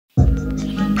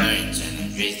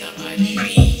raised up by the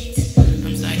streets.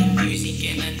 I'm starting music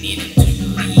and I need them to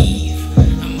believe.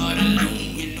 I'm all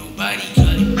alone with nobody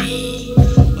calling me.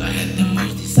 But I had the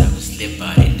most, I would slip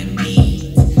out in the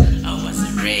beat. I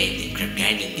wasn't ready, crap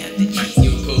grinding at the cheese.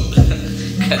 You cool,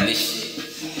 cut this shit.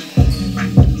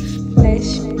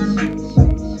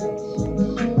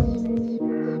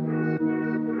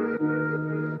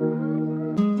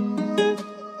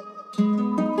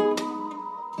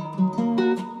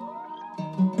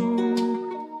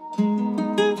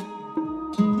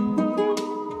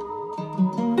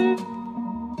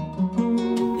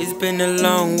 It's been a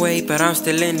long way, but I'm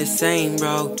still in the same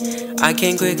road. I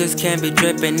can't quit cause can't be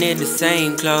dripping in the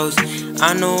same clothes.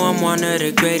 I know I'm one of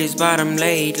the greatest, but I'm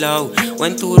laid low.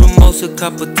 Went through the most a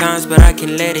couple times, but I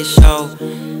can let it show.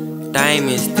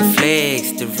 Diamonds, the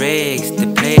flags, the regs, the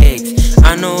plagues.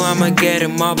 I know I'ma get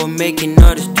them all, but making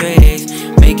all this tracks,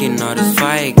 making all this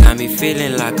fight got me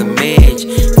feeling like a mage.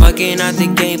 Fucking out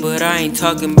the game, but I ain't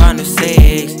talking about no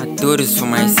sex. I do this for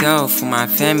myself, for my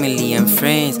family and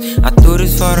friends. I do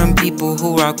this for them people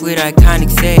who rock with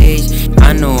Iconiq sage.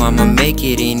 I know I'ma make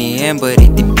it in the end, but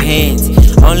it depends.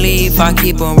 Only if I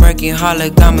keep on working hard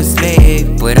like I'm a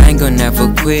slave. But I ain't gonna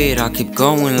never quit, I'll keep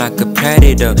going like a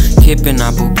predator. Keeping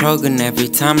up a program every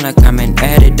time like I'm an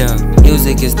editor.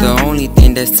 Music is the only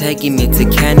thing that's taking me to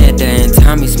Canada. And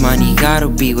time is money, gotta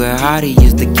be where how to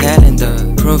use the calendar.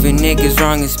 Proving niggas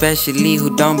wrong, especially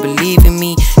who don't believe in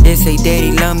me. They say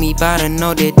they love me, but I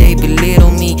know that they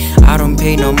belittle me. I don't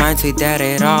pay no mind to that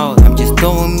at all, I'm just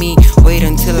doing me. Wait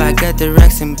until I get the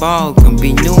Rex and ball, can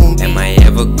be new. Am I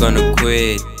ever gonna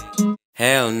quit?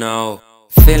 Hell no.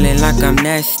 Feeling like I'm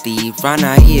nasty, right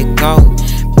now here go.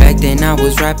 Back then I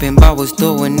was rapping, but was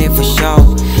doing it for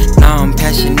show. Now I'm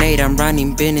passionate, I'm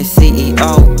running business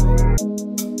CEO.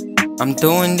 I'm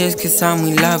doing this cause I'm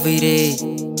in love with it.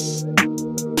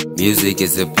 Music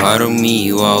is a part of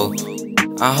me, whoa.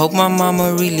 I hope my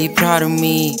mama really proud of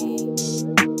me.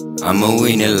 I'm a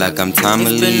winner like I'm Tommy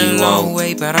Lee, It's been a long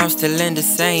way, but I'm still in the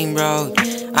same road.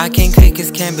 I can't quit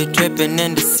cause can't be dripping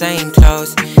in the same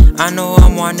clothes. I know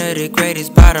I'm one of the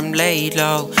greatest, but I'm laid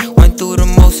low. Went through the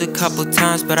most a couple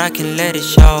times, but I can let it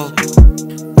show.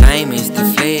 Diamonds, the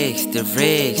flags, the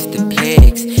regs, the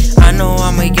plagues. I know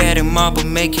I'ma get them all, but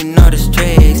making all the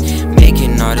tracks,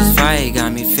 making all this fight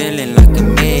got me feeling like a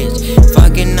mage.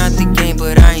 Fucking out the game,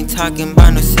 but I ain't talking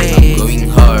about no sex. I'm going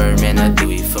hard, man, I do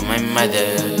it for my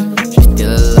mother. She's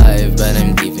still alive, but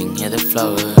I'm giving her the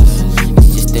flowers.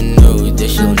 It's just to know that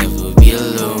she'll never be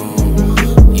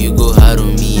alone. You go hard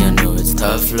on me, I know it's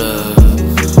tough love.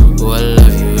 Oh, I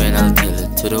love you and I'll tell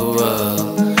it to the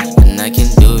world. And I can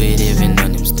do it even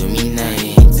on them stormy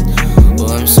nights. Oh,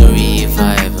 I'm sorry if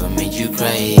I ever made you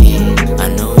cry. I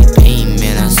know it pain,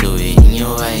 man, I saw it in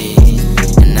your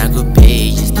eyes. And I could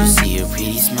pay just to see your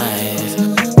pretty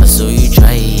smile. I saw you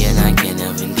try and I can't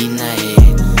even deny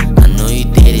it. I know you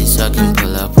did it so I can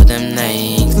pull up with them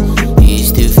nights. You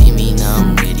used to feel me, now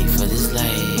I'm ready for this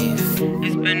life.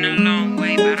 It's been a long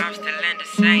way, but I'm still in the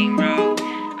same road.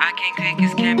 I can't quit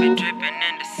cause can't be dripping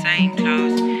in the same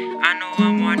clothes. I know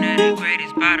I'm one of the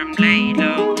greatest, but I'm laid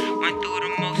low. Went through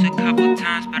the most a couple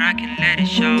times, but I can let it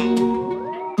show.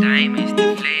 Diamonds,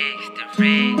 the flags, the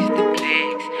regs, the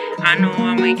plagues. I know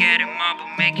I'ma get them all,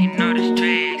 but making all this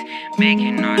tracks,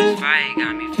 making all this fight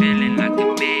got me feeling like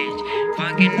a bitch.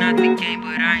 Fucking out the game,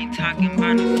 but I ain't talking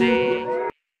about no sex.